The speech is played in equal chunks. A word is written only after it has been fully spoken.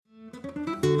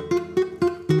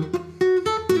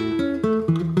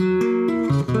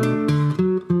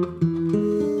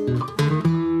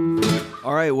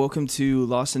welcome to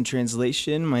Lost in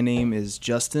Translation. My name is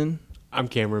Justin. I'm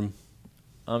Cameron.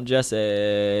 I'm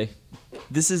Jesse.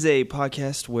 This is a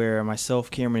podcast where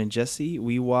myself, Cameron, and Jesse,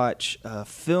 we watch a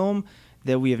film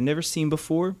that we have never seen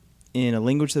before in a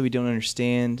language that we don't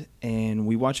understand, and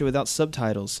we watch it without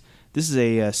subtitles. This is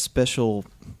a special,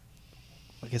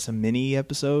 I guess, a mini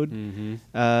episode.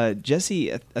 Mm-hmm.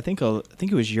 Jesse, I think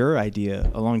it was your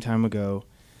idea a long time ago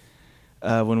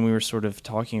when we were sort of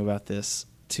talking about this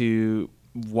to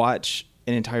watch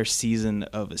an entire season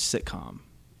of a sitcom.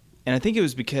 And I think it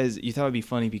was because you thought it'd be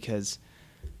funny because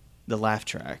the laugh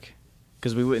track,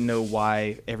 because we wouldn't know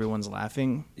why everyone's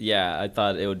laughing. Yeah, I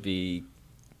thought it would be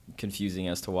confusing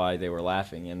as to why they were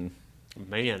laughing, and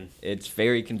Man. it's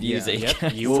very confusing.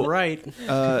 Yep, you were right.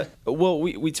 Well,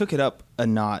 we took it up a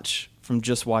notch from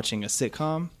just watching a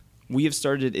sitcom. We have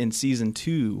started in season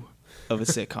 2 of a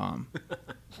sitcom.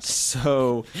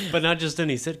 So But not just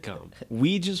any sitcom.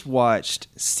 we just watched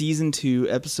season 2,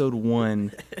 episode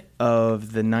 1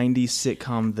 of the 90s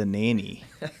sitcom The Nanny.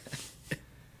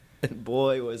 And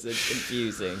boy, was it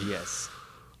confusing. Yes.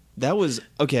 That was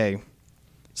okay.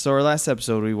 So our last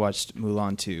episode we watched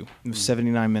Mulan 2. It was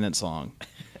 79 minutes long.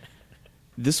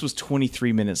 This was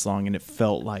 23 minutes long and it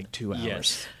felt like 2 hours.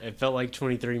 Yes. It felt like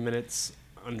 23 minutes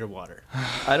underwater.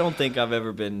 I don't think I've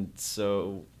ever been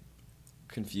so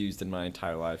confused in my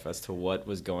entire life as to what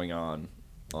was going on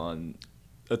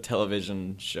a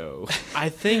television show. I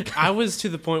think I was to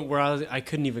the point where I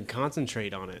couldn't even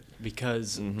concentrate on it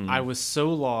because I was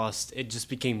so lost, it just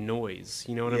became noise.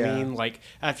 You know what Yeah. I mean? Like,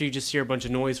 after you just hear a bunch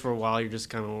of noise for a while, you're just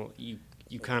kind of, you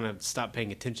kind of stop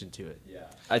paying attention to it. Yeah.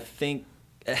 I think,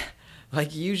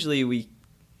 like, usually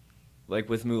like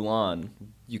with Mulan,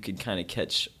 you could kind of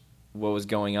catch what was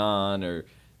going on or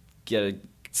get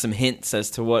some hints as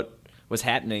to what was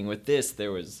happening. With this,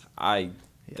 I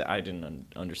didn't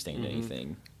understand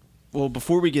anything. Well,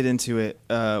 before we get into it,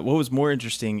 what was more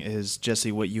interesting is,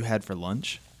 Jesse, what you had for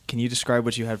lunch. Can you describe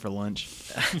what you had for lunch?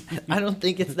 I don't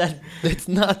think it's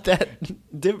not that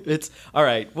it's all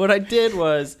right. What I did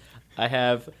was I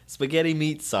have spaghetti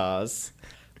meat sauce,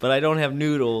 but I don't have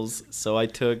noodles, so I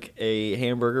took a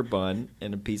hamburger bun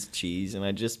and a piece of cheese and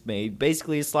I just made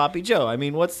basically a sloppy joe. I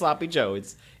mean, what's sloppy joe?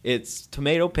 It's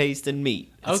tomato paste and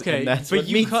meat. Okay, and that's but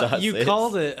what meat sauce you is.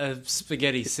 called it a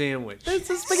spaghetti sandwich. It's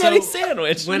a spaghetti So,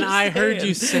 sandwich. When I heard you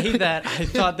Understand. say that, I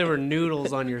thought there were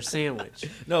noodles on your sandwich.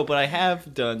 No, but I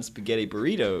have done spaghetti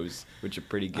burritos, which are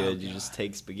pretty good. You just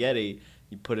take spaghetti,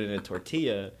 you put it in a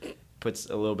tortilla, puts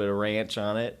a little bit of ranch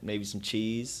on it, maybe some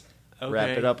cheese, wrap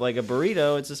Okay. it up like a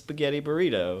burrito. It's a spaghetti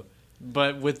burrito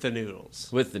But with the noodles.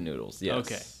 with the noodles. Yes.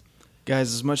 Okay.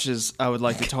 Guys, as much as I would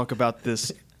like to talk about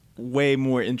this way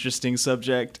more interesting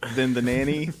subject than The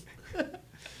Nanny,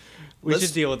 We Let's-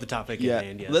 should deal with the topic at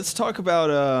hand, yes. let's talk about,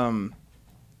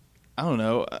 I don't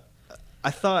know,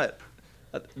 I thought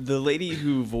the lady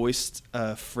who voiced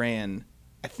Fran,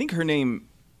 I think her name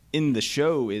in the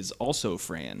show is also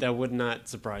Fran. That would not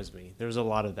surprise me. There's a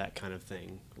lot of that kind of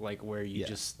thing, like where you Yeah.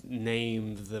 just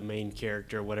name the main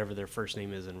character whatever their first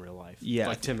name is in real life. Yeah.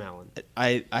 Like Tim Allen.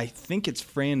 I think it's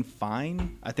Fran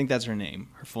Fine. I think that's her name,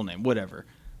 her full name, whatever.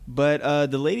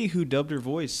 But the lady who dubbed her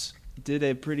voice did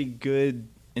a pretty good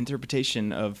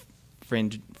interpretation of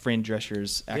Fran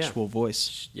Drescher's actual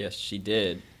voice. Yes, she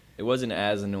did. It wasn't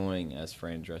as annoying as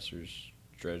Fran Drescher's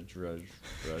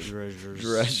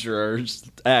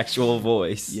actual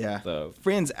voice. Yeah. Though.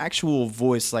 Fran's actual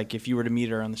voice, like if you were to meet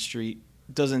her on the street,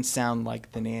 doesn't sound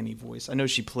like the nanny voice. I know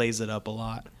she plays it up a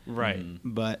lot, Right.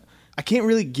 but I can't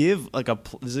really give like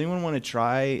does anyone want to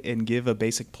try and give a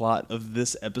basic plot of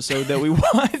this episode that we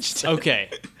watched? Okay.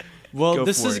 Well, Go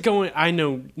this for is it. going. I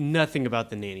know nothing about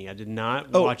The Nanny. I did not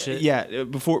watch it. Yeah,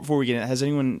 before we get in, has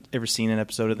anyone ever seen an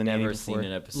episode of The Nanny Never before? seen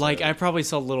an episode. Like I probably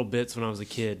saw little bits when I was a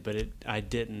kid, but I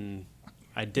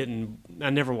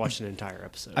never watched an entire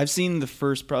episode. I've seen the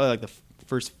first, probably like the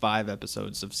first 5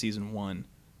 episodes of season 1,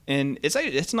 and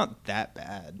it's not that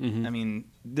bad. Mhm. I mean,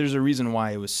 there's a reason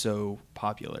why it was so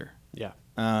popular. Yeah.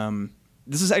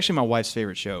 This is actually my wife's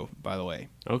favorite show, by the way.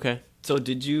 Okay. So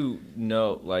did you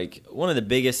know, like, one of the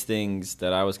biggest things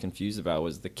that I was confused about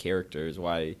was the characters,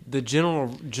 why... The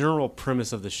general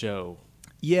premise of the show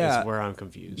Yeah, is where I'm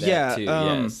confused. That yeah. too,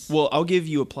 yes. Well, I'll give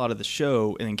you a plot of the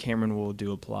show, and then Cameron will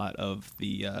do a plot of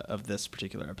the of this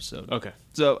particular episode. Okay.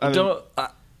 So I mean,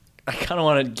 I kind of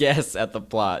want to guess at the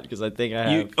plot, because I think I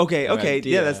have... okay, an yeah,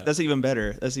 idea. that's even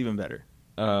better. That's even better.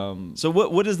 Um, So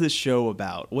what is this show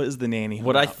about? What is The Nanny?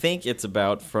 what I about? think it's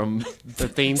about from... The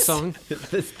theme song?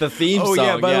 the theme Oh song.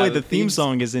 yeah, by the way, the theme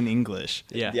song is in English.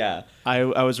 Yeah. Yeah. I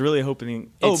was really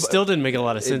hoping. It still didn't make a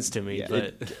lot of sense to me, yeah,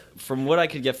 but From what I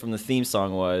could get from the theme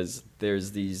song was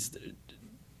there's these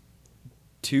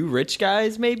two rich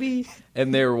guys maybe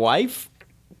and their wife.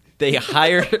 They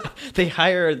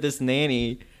hire this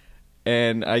nanny,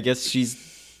 and I guess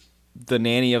she's the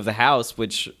nanny of the house,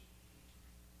 which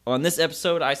on this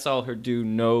episode I saw her do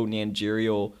no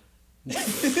managerial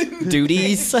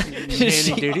duties.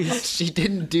 Duties? She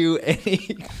didn't do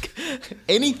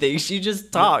anything. She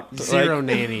just talked. Zero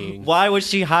nannying. Why was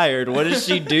she hired? What does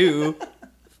she do?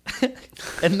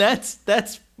 And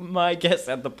that's my guess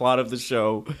at the plot of the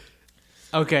show.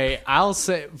 Okay, I'll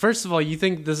say, first of all, you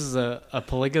think this is a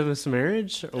polygamous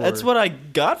marriage? Or? That's what I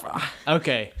got from.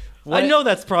 Okay. I know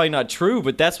that's probably not true,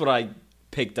 but that's what I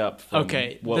picked up from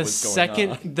Okay, what the was going second,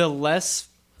 on. the less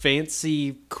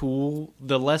fancy,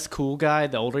 the less cool guy,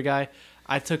 the older guy,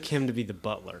 I took him to be the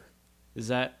butler. Is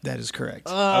that? That is correct.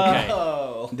 Okay.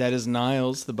 Oh. That is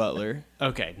Niles, the butler.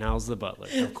 Okay, Niles the butler,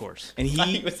 of course. And He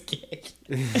he was gay.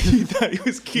 he thought he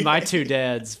was cute. My two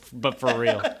dads, but for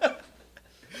real.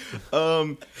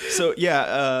 So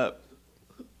yeah,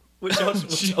 Which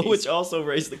also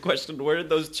raised the question: where did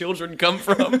those children come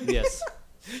from? Yes.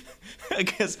 I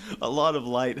guess a lot of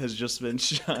light has just been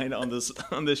shined on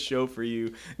this show for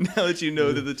you now that you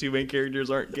know that the two main characters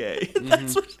aren't gay.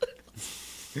 That's what.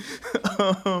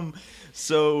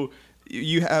 So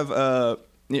you have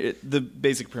the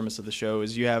basic premise of the show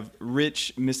is you have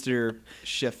rich Mr.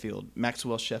 Sheffield,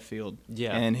 Maxwell Sheffield,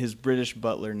 Yeah. and his British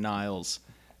butler Niles.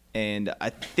 And I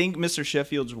think Mr.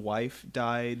 Sheffield's wife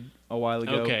died a while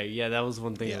ago. Okay, yeah, that was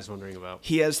one thing I Yeah. was wondering about.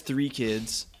 He has 3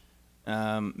 kids,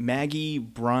 Maggie,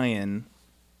 Brian,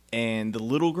 and the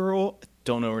little girl.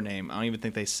 Don't know her name. I don't even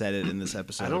think they said it in this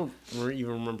episode. I don't even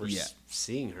remember Yeah.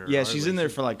 seeing her. Yeah, she's hardly. in there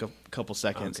for like a couple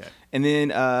seconds. Okay. And then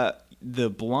the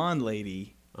blonde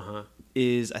lady Uh-huh.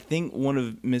 is, I think, one of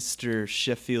Mr.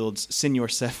 Sheffield's,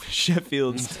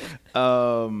 Sheffield's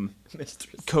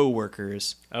Mistress.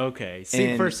 co-workers. Okay. See,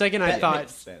 And for a second, I that thought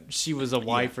makes sense. she was a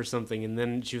wife or something, and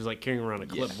then she was like carrying around a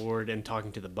clipboard and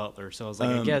talking to the butler. So I was like,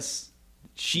 I guess.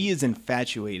 She is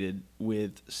infatuated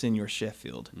with Senor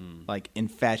Sheffield, like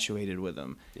infatuated with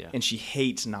him. Yeah. And she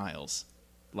hates Niles,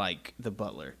 like the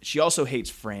butler. She also hates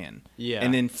Fran. Yeah.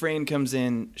 And then Fran comes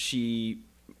in.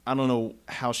 I don't know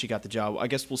how she got the job. I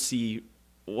guess we'll see.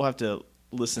 We'll have to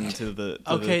listen to the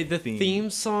Okay, the theme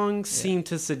song seemed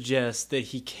to suggest that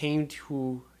he came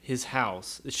to his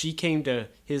house. She came to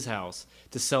his house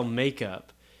to sell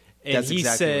makeup, and That's he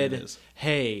exactly what it said, is.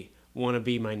 "Hey, want to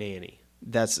be my nanny?"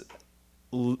 That's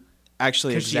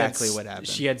actually 'Cause she had exactly what happened.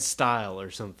 She had style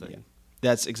or something.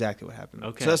 That's exactly what happened.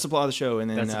 Okay. So that's the plot of the show, and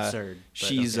then That's absurd, but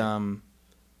she's okay.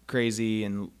 crazy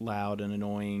and loud and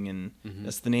annoying, and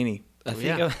that's the nanny. I think,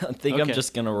 yeah. I think I'm Okay.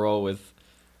 just gonna roll with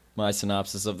my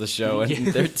synopsis of the show, and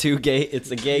Yeah. they're two gay. It's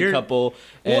a gay You're- couple,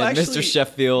 Well, and actually- Mr.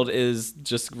 Sheffield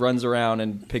just runs around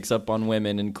and picks up on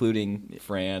women, including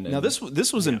Fran. And Now this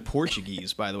was in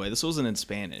Portuguese, by the way. This wasn't in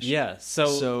Spanish. Yeah.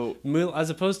 So, So- as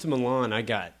opposed to Milan, I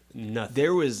got nothing.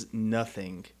 There was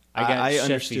nothing. I got I Sheffield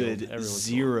understood every once in a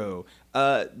zero.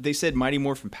 They said Mighty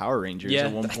Morphin Power Rangers yeah,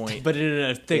 at one point, but in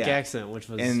a thick Yeah. accent, which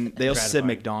was and they also said gratifying.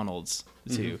 McDonald's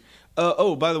too.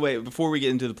 Oh, by the way, before we get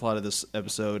into the plot of this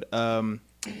episode,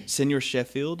 Senor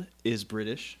Sheffield is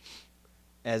British,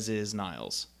 as is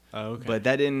Niles. Oh, okay. But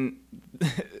that didn't.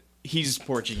 He's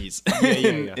Portuguese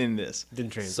yeah. in this.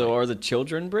 Didn't translate. So are the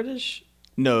children British?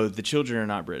 No, the children are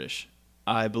not British.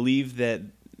 I believe that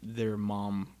their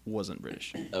mom wasn't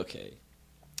British. Okay.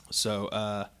 So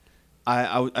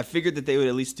I figured that they would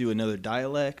at least do another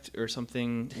dialect or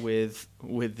something with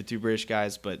the two British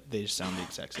guys, but they just sound the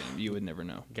exact same. You would never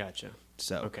know. Gotcha.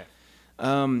 So Okay.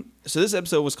 so this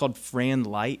episode was called Fran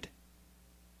Light.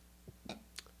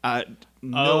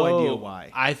 No idea why.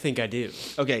 I think I do.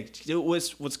 Okay,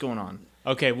 what's going on?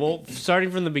 Okay, well,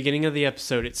 starting from the beginning of the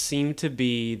episode, it seemed to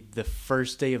be the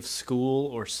first day of school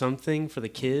or something for the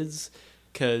kids,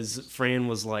 because Fran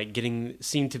was like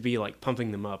seemed to be like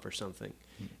pumping them up or something,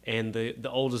 and the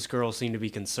oldest girl seemed to be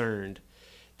concerned.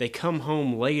 They come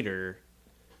home later,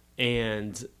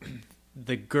 and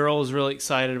the girl is really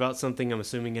excited about something. I'm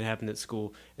assuming it happened at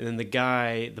school, and then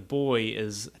the boy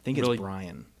is I think really, it's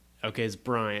Brian. Okay, it's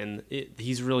Brian.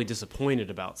 He's really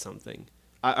disappointed about something.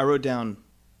 I wrote down,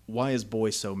 why is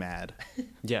boy so mad?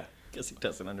 Yeah. Because he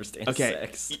doesn't understand Okay.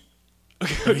 sex.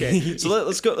 Okay, so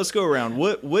let's go around.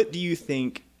 What do you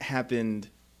think happened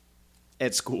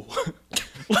at school?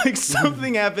 Like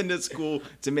something happened at school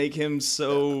to make him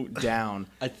so down.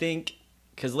 I think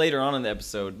because later on in the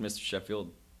episode, Mr.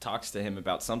 Sheffield talks to him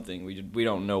about something. We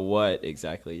don't know what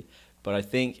exactly, but I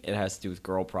think it has to do with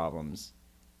girl problems.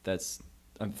 I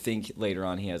think later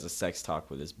on he has a sex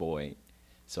talk with his boy.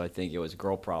 So I think it was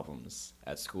girl problems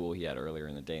at school he had earlier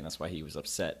in the day, and that's why he was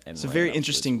upset. And It's a ran very up to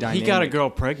interesting his- dynamic. He got a girl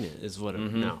pregnant, is what.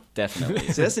 Mhm, No, definitely.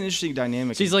 So that's an interesting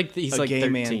dynamic. He's of like a gay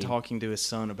 13. man talking to his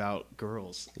son about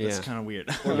girls. That's Yeah. kind of weird.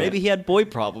 Or maybe he had boy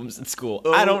problems in school.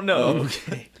 I don't know.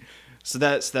 Okay. So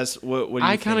that's what do you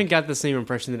I kind of think? got the same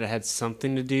impression that it had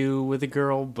something to do with a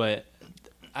girl, but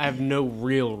I have no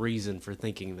real reason for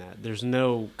thinking that. There's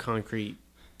no concrete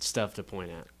stuff to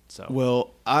point at. So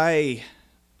Well, I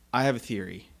have a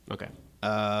theory. okay,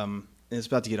 And it's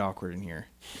about to get awkward in here.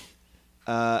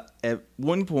 At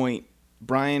one point,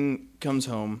 Brian comes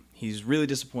home. He's really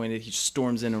disappointed. He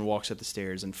storms in and walks up the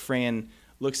stairs, and Fran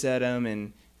looks at him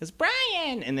and says,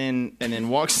 "Brian," and then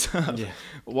walks up. Yeah.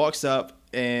 Walks up,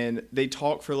 and they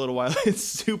talk for a little while. It's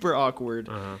super awkward.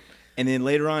 Uh-huh. And then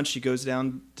later on, she goes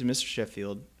down to Mr.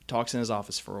 Sheffield, talks in his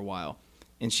office for a while,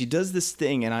 and she does this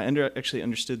thing, and I actually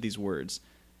understood these words.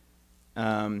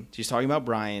 She's talking about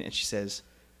Brian, and she says,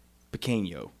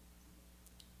 "Pequeño,"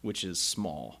 which is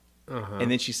small. uh-huh. And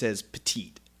then she says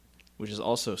petite, which is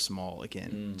also small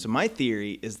again. So my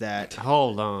theory is that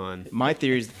hold on,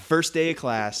 the first day of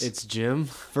class. it's Jim.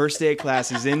 First day of class.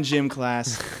 He's in gym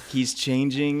class. He's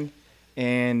changing,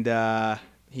 and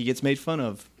he gets made fun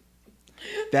of.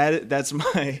 That's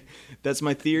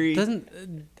my theory.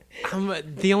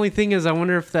 The only thing is, I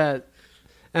wonder if that,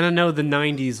 and I know the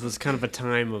 '90s was kind of a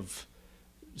time of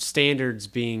standards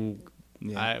being,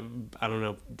 Yeah. I don't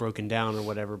know, broken down or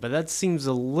whatever, but that seems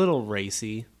a little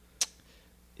racy.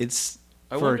 It's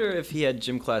I wonder if he had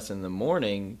gym class in the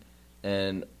morning.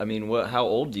 And I mean, how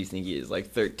old do you think he is?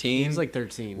 Like 13? He's like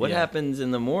 13. What yeah. happens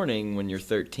in the morning when you're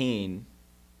 13?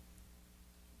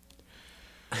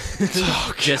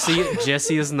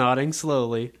 Jesse is nodding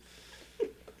slowly,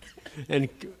 and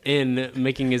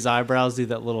making his eyebrows do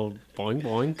that little boing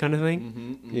boing kind of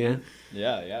thing. Yeah,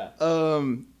 Yeah.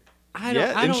 I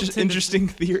don't tend to- interesting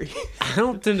theory. I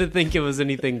don't tend to think it was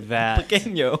anything that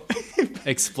Pequeño.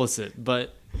 explicit,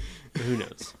 but who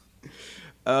knows?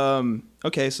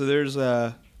 Okay, so there's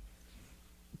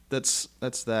that's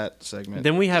that segment.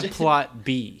 Then we have plot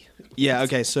B. Yeah.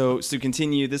 Okay. So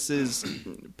continue. This is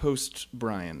post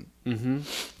Brian.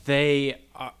 They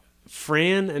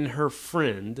Fran and her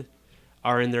friend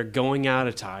are in their going out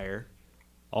attire,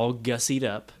 all gussied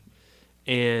up,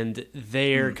 and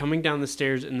they're coming down the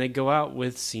stairs, and they go out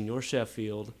with Senior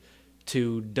Sheffield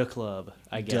to the club,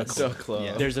 I guess. The club.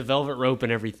 Yeah. There's a velvet rope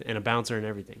and everything, and a bouncer and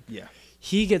everything. Yeah.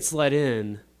 He gets let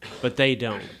in, but they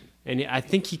don't. And I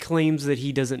think he claims that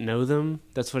he doesn't know them.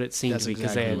 That's what it seemed That's to be,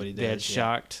 because exactly they what he had does, yeah.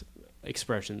 shocked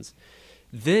expressions.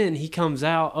 Then he comes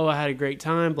out, "Oh, I had a great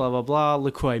time, blah, blah, blah.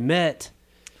 Look who I met.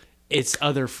 It's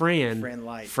other Fran. Fran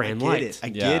Light. Fran I Light. get it. I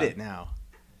Yeah. get it now.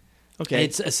 Okay.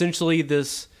 It's essentially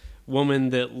this woman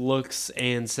that looks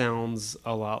and sounds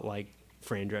a lot like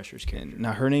Fran Drescher's character. And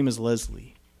now her name is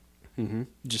Leslie. Mm-hmm.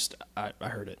 Just I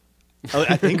heard it.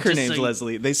 I think her Just name's so you-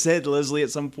 Leslie. They said Leslie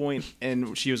at some point,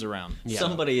 and she was around. Yeah.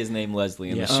 Somebody is named Leslie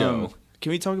in Yeah. the show.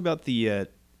 Can we talk about the?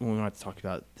 We want to talk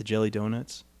about the jelly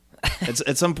donuts.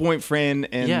 At some point, Fran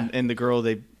and Yeah. and the girl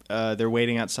they're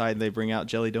waiting outside. And they bring out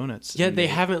jelly donuts. Yeah, and they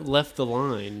haven't left the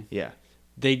line. Yeah.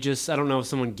 They just, I don't know if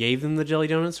someone gave them the jelly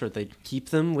donuts or if they keep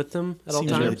them with them at all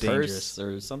Seems In their really times. dangerous. purse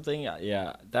or something.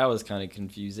 Yeah, that was kind of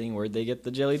confusing. Where'd they get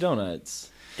the jelly donuts?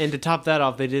 And to top that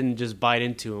off, they didn't just bite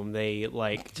into them. They,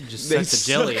 like, just They sucked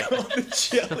the jelly suck out. all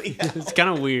the jelly out. It's kind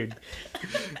of weird.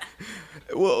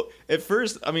 Well, at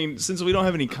first, I mean, since we don't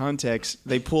have any context,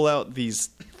 they pull out these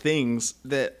things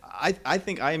that I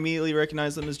think I immediately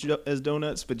recognize them as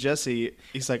donuts. But Jesse,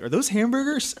 he's like, "Are those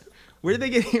hamburgers? Where did they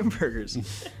get hamburgers?"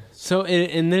 So,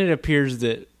 and then it appears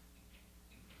that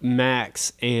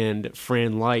Max and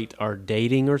Fran Light are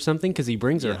dating or something because he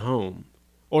brings her Yeah. home.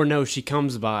 Or no, she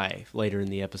comes by later in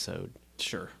the episode.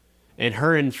 Sure. And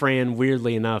her and Fran,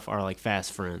 weirdly enough, are like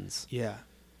fast friends. Yeah.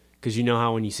 Because you know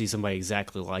how when you see somebody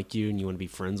exactly like you and you want to be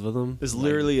friends with them? There's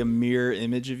literally a mirror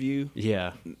image of you.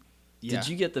 Yeah. Yeah. Did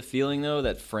you get the feeling though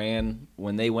that Fran,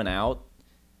 when they went out,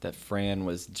 that Fran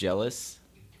was jealous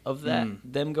of that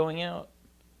them going out?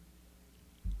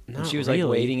 And Not she was really.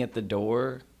 like waiting at the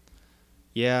door.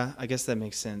 Yeah, I guess that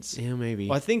makes sense. Yeah, maybe.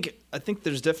 Well, I think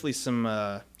there's definitely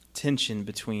some tension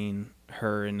between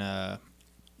her and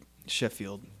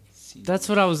Sheffield. That's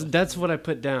what I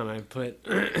put down. I put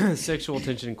sexual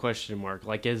tension question mark.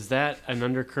 Like, is that an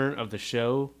undercurrent of the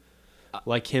show?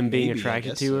 Like him being Maybe, I attracted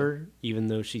guess to so. her, even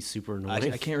though she's super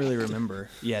annoying. I can't really remember.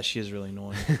 Yeah, she is really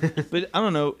annoying. But I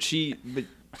don't know.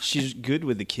 She's good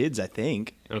with the kids, I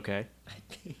think. Okay.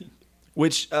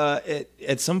 Which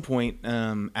at some point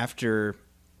after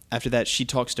that, she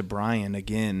talks to Brian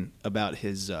again about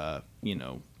his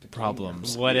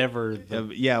problems. Whatever.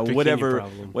 Bikini whatever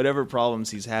problem. whatever problems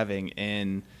he's having,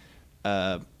 and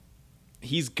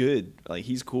he's good. Like,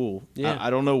 he's cool. Yeah. I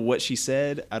don't know what she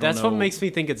said. I don't That's know. what makes me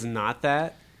think it's not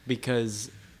that, because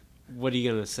what are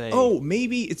you gonna say? Oh,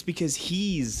 maybe it's because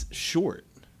he's short.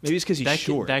 Maybe it's because he's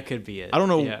short. That could be it. I don't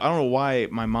know. Yeah. I don't know why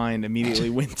my mind immediately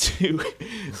went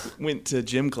to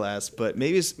gym class, but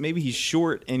maybe he's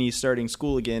short and he's starting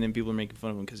school again, and people are making fun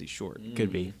of him because he's short.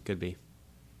 Could be. Could be.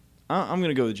 I'm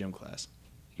gonna go with gym class.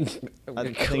 I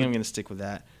think I'm gonna stick with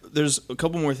that. There's a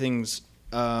couple more things.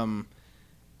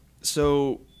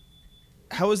 So,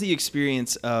 how was the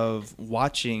experience of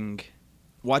watching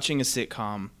a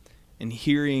sitcom and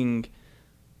hearing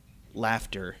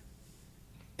laughter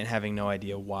and having no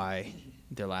idea why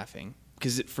they're laughing?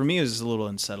 Because for me, it was a little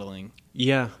unsettling.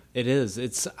 Yeah, it is.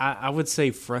 It's I would say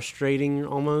frustrating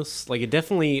almost. Like, it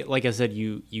definitely, like I said,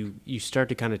 you start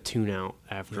to kind of tune out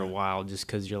after a while, just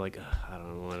because you're like, I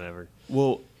don't know, whatever.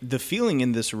 Well, the feeling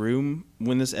in this room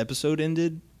when this episode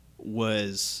ended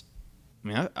was,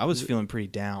 I was feeling pretty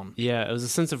down. Yeah, it was a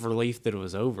sense of relief that it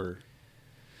was over,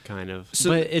 kind of.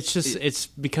 So but it's just it's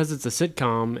because it's a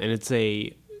sitcom and it's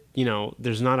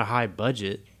there's not a high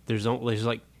budget. There's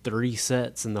like 3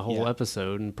 sets in the whole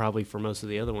episode, and probably for most of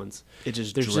the other ones. It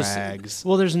just There's drags.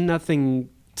 There's nothing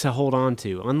to hold on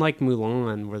to. Unlike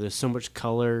Mulan, where there's so much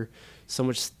color, so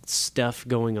much stuff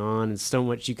going on, and so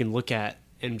much you can look at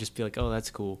and just be like, oh, that's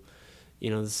cool.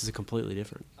 This is completely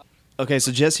different. Okay,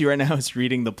 so Jesse right now is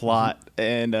reading the plot,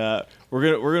 and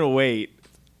we're gonna wait.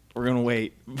 We're gonna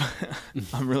wait.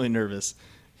 I'm really nervous.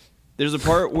 There's a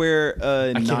part where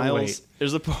Niles. wait.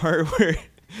 There's a part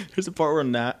where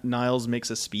Niles makes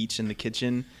a speech in the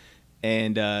kitchen,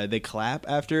 and they clap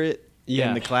after it. Yeah.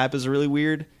 And the clap is really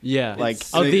weird. Yeah, Like,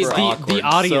 super awkward, the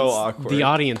audience, so awkward. the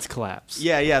audience claps.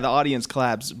 Yeah, the audience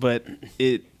claps, but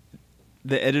the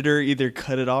editor either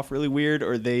cut it off really weird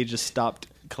or they just stopped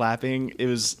clapping. It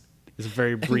was It's a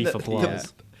very brief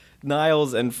applause.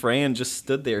 Niles and Fran just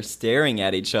stood there staring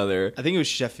at each other. I think it was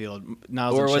Sheffield.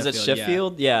 Niles Or and was it Sheffield?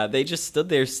 Sheffield? Yeah, they just stood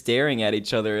there staring at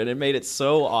each other, and it made it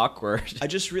so awkward. I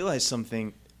just realized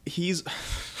something.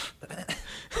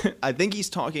 I think he's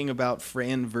talking about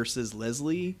Fran versus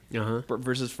Leslie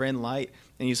versus Fran Light,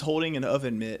 and he's holding an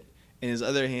oven mitt. In his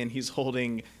other hand, he's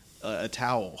holding a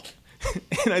towel.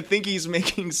 And I think he's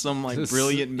making some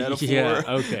brilliant metaphor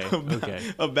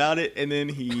about it, and then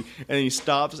he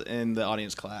stops and the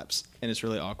audience claps, and it's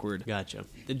really awkward. Gotcha.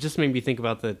 It just made me think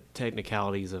about the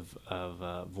technicalities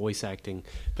of voice acting.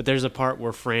 But there's a part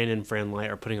where Fran and Fran Light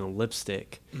are putting on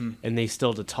lipstick, and they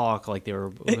still to talk like they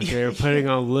were putting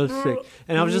on lipstick.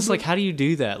 And I was just like, how do you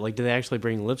do that? Like, do they actually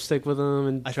bring lipstick with them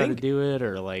and try to do it,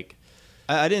 or like?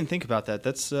 I didn't think about that.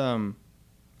 That's the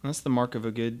mark of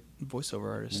a good voiceover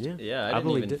artist. Yeah, I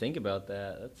didn't even think about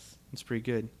that. That's pretty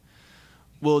good.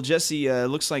 Well, Jesse,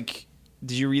 looks like,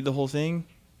 did you read the whole thing?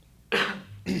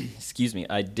 Excuse me,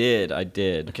 I did.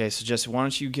 Okay, so Jesse, why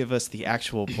don't you give us the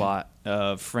actual plot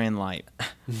of Fran Light?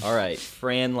 All right,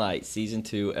 Fran Light, Season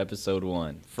 2, Episode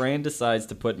 1. Fran decides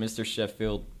to put Mr.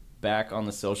 Sheffield back on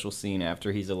the social scene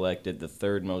after he's elected the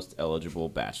 3rd most eligible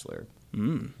bachelor.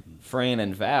 Fran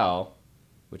and Val,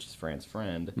 which is Fran's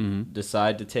friend,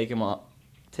 decide to take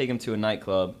him to a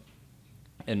nightclub,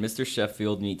 and Mr.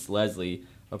 Sheffield meets Leslie,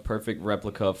 a perfect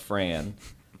replica of Fran.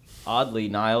 Oddly,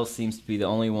 Niles seems to be the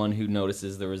only one who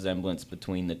notices the resemblance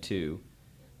between the two.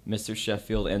 Mr.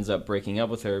 Sheffield ends up breaking up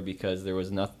with her because there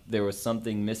was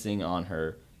something missing on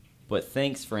her, but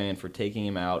thanks Fran for taking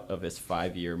him out of his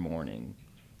 5-year mourning.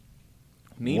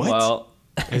 Meanwhile,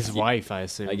 His wife, I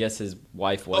assume. I guess his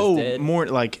wife was dead. More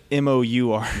like MOUR.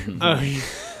 Oh, yeah.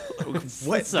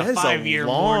 What? That's a 5-year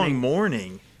long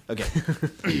mourning.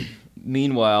 Okay.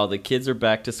 Meanwhile, the kids are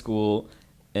back to school,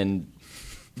 and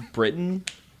Britain.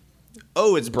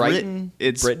 Oh, it's Brighton.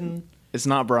 It's Britain. It's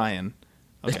not Brian.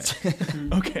 Okay.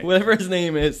 Okay. Whatever his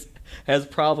name is, has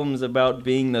problems about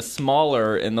being the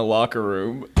smaller in the locker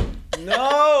room.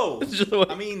 No. Just-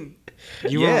 I mean,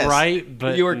 You yes. were right,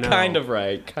 but you were no. kind of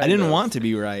right. I didn't want to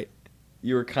be right.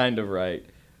 You were kind of right.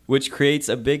 Which creates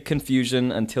a big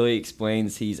confusion until he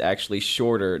explains he's actually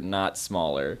shorter, not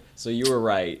smaller. So you were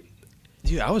right.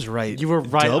 Dude, I was right. You were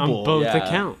right double. on both Yeah.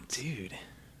 accounts. Dude.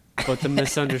 But the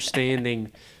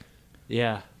misunderstanding,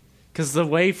 yeah. Because the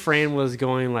way Fran was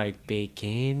going, like,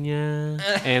 pequeña,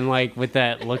 and, like, with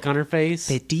that look on her face,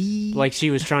 like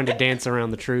she was trying to dance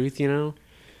around the truth, you know?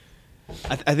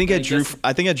 I think I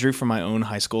drew from my own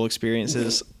high school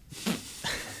experiences.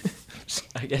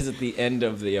 I guess at the end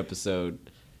of the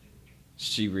episode,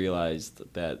 she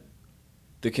realized that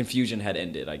the confusion had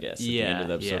ended, I guess, at the end of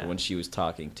the episode when she was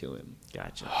talking to him.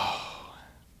 Gotcha.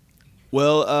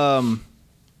 Well,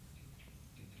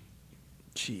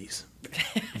 Jeez.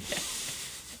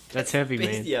 That's heavy,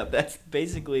 man. Yeah, that's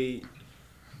basically.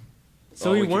 So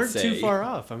all we can weren't too say. far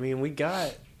off. I mean, we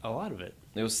got a lot of it.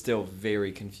 It was still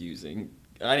very confusing.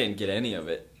 I didn't get any of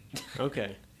it.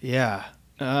 Okay. Yeah.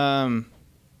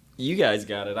 You guys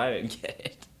got it. I didn't get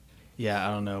it. Yeah,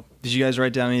 I don't know. Did you guys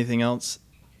write down anything else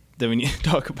that we need to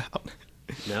talk about?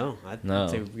 No, No. I'd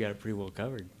say we got it pretty well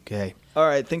covered. Okay. All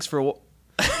right. Thanks for watching.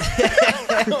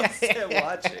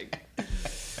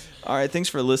 All right. Thanks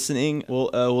for listening.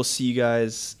 We'll see you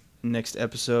guys next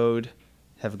episode.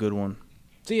 Have a good one.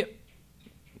 See ya.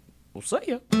 We'll see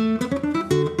ya.